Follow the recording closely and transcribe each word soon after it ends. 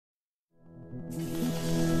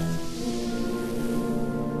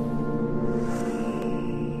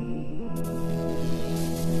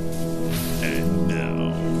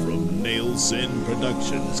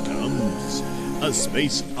Productions comes a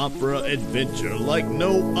space opera adventure like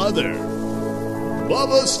no other.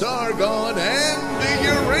 Bubba Stargone and the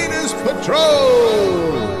Uranus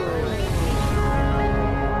Patrol!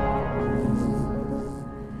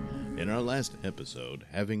 In our last episode,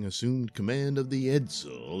 having assumed command of the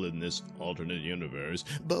Edsel in this alternate universe,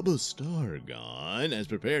 Bubba Stargone has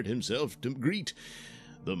prepared himself to greet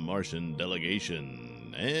the Martian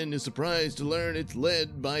delegation, and is surprised to learn it's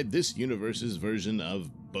led by this universe's version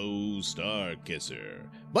of Bubba Starkisser.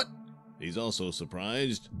 But he's also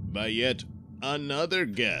surprised by yet another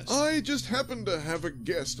guest. I just happen to have a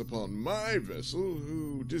guest upon my vessel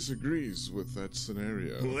who disagrees with that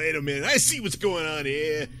scenario. Wait a minute, I see what's going on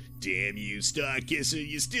here. Damn you, Starkisser,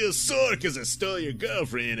 you still sore because I stole your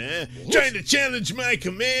girlfriend, huh? What? Trying to challenge my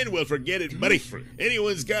command? Well, forget it, buddy.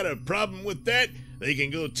 Anyone's got a problem with that, they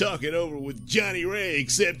can go talk it over with Johnny Ray,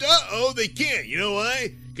 except, they can't. You know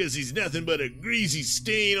why? Because he's nothing but a greasy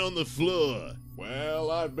stain on the floor.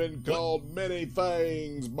 Well, I've been called many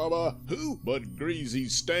things, Bubba. Who? But greasy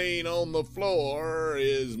stain on the floor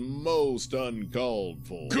is most uncalled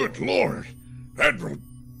for. Good Lord! Admiral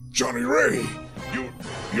Johnny Ray!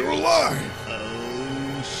 You're alive!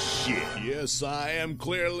 Oh, shit. Yes, I am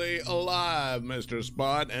clearly alive, Mr.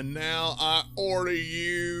 Spot, and now I order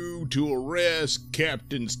you to arrest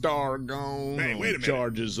Captain Stargone Hey, wait a on minute.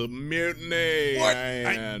 charges of mutiny What?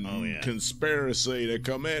 and conspiracy to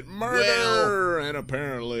commit murder, and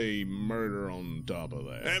apparently murder on top of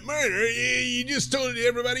that. Murder? You just told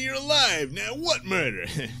everybody you're alive. Now, what murder?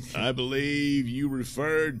 I believe you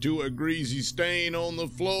referred to a greasy stain on the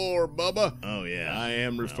floor, Bubba. Oh, yeah. I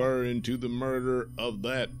am referring to the murder of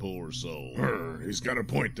that poor soul. He's got a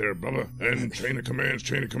point there, Bubba. And chain of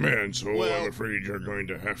command, so Well- I'm afraid you're going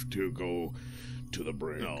to have to go to the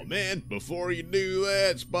brig. Oh, man, before you do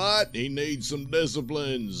that, Spot, he needs some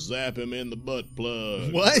discipline. Zap him in the butt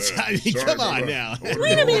plug. What? I mean, Sorry, come on Bubba. now. Order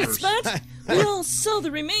Wait a minute, orders. Spot! We all saw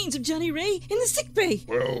the remains of Johnny Ray in the sick bay.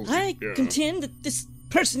 Well, I yeah. contend that this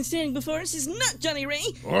person standing before us is not Johnny Ray,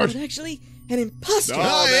 What? but actually an imposter.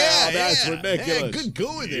 Oh, yeah, that's yeah. ridiculous. Yeah, good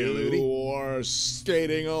going there, Ludi. You are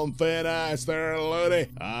skating on thin ice there, Ludi.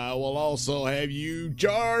 I will also have you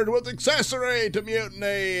charged with accessory to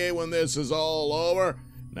mutiny when this is all over.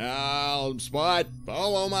 Now, Spot,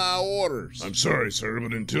 follow my orders. I'm sorry, sir,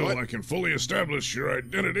 but until What? I can fully establish your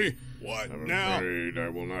identity, What I'm now? afraid I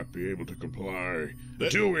will not be able to comply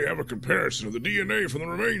until we have a comparison of the DNA from the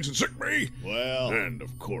remains in sick bay. Well, And,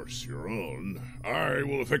 of course, your own. I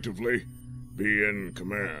will effectively be in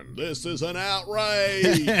command. this is an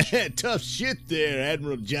outrage. Tough shit there,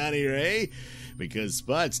 Admiral Johnny Ray, because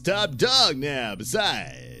Spot's top dog now.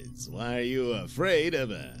 Besides, why are you afraid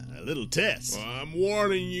of a little test? I'm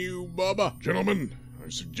warning you, Bubba. Gentlemen, I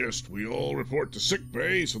suggest we all report to sick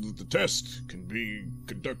bay so that the test can be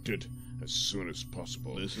conducted as soon as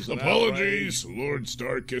possible. This is an Apologies, Lord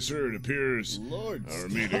Starkisser. It appears Lord our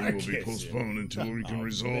meeting will be Starkisser. postponed until we can Oh,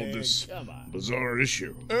 resolve man, this come on. bizarre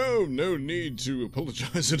issue. Oh, no need to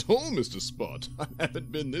apologize at all, Mr. Spot. I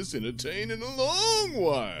haven't been this entertained in a long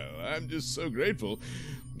while. I'm just so grateful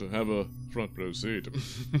to have a front row seat.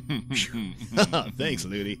 Oh, thanks,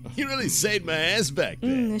 Ludi. You really saved my ass back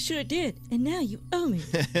there. I sure did, and now you owe me.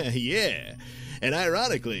 Yeah. And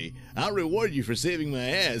ironically, I'll reward you for saving my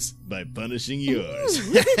ass by punishing yours.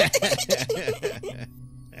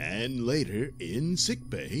 And later, in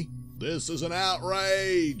sickbay, This is an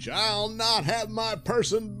outrage. I'll not have my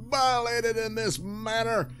person violated in this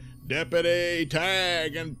manner. Deputy,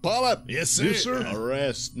 tag, and pull it. Yes, sir. Yes, sir.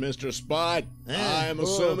 Arrest Mr. Spot. I'm oh.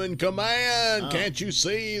 assuming command. Can't you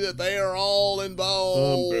see that they are all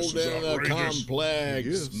involved This is in a outrageous. complex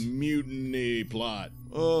Yes. mutiny plot?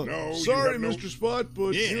 No, you sorry, have no- Mr. Spot, but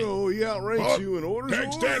Yeah. he outrankes Spot, you in orders.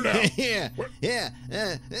 tag, stand down. yeah, What? yeah.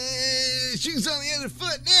 Shoes on the other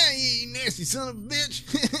foot now, you nasty son of a bitch.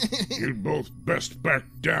 You'd both best back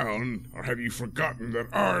down, or have you forgotten that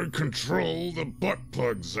I control the butt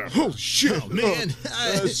plug zapper? Oh shit, Oh, man.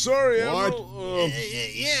 sorry, What? Admiral.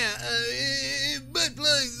 Butt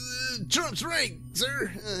plug trumps rank,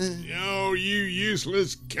 sir. Oh, you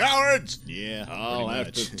useless cowards! Yeah, I'll pretty have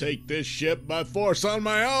much. to take this ship by force on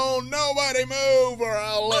my own. Nobody move, or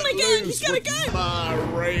I'll let my God, loose he's got a with gun! my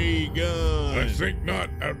ray gun. I think not,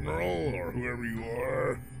 Admiral, or whoever you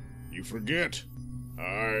are. You forget.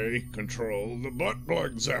 I control the butt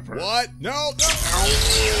plug zapper. What? No,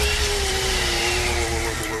 no!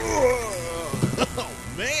 Oh,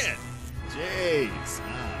 man. Jeez.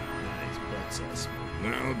 Nice butt sauce.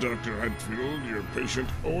 Now, Dr. Hadfield, your patient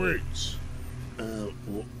awaits.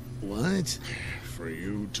 What? for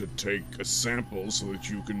you to take a sample so that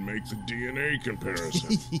you can make the DNA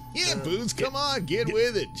comparison. Yeah, Boots, come on, get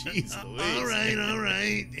with it. Jeez Louise. All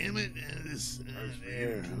right. Damn it.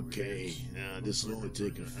 There. Okay. This will only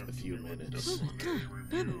take a few minutes. Oh my God,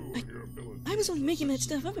 Bubba, I was only making that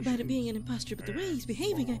stuff up about it being an imposter, but the way he's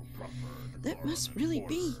behaving, that must really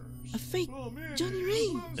be a fake Johnny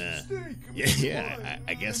Ray. Yeah,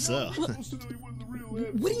 I guess so.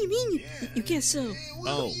 What do you mean you guess so? Who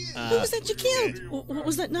was that you killed?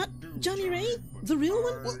 Was that not Johnny Ray, the real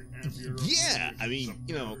one? Well, yeah, I mean,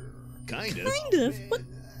 kind of. Kind of?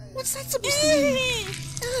 What's that supposed to mean?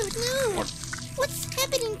 Oh no! What's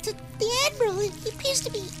happening to the Admiral? He appears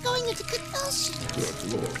to be going into convulsions.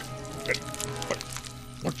 Good Lord.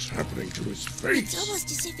 What's happening to his face? It's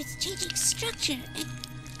almost as if it's changing structure. And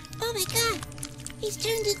oh my God, he's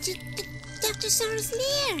turned into Dr. Sora's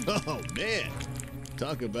lair. Oh, man.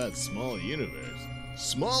 Talk about small universe.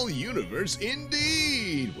 Small universe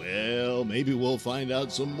indeed. Well, maybe we'll find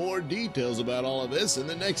out some more details about all of this in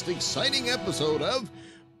the next exciting episode of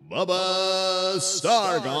Bubba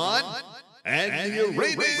Stargone and the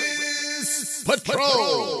Uranus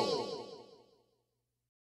Patrol.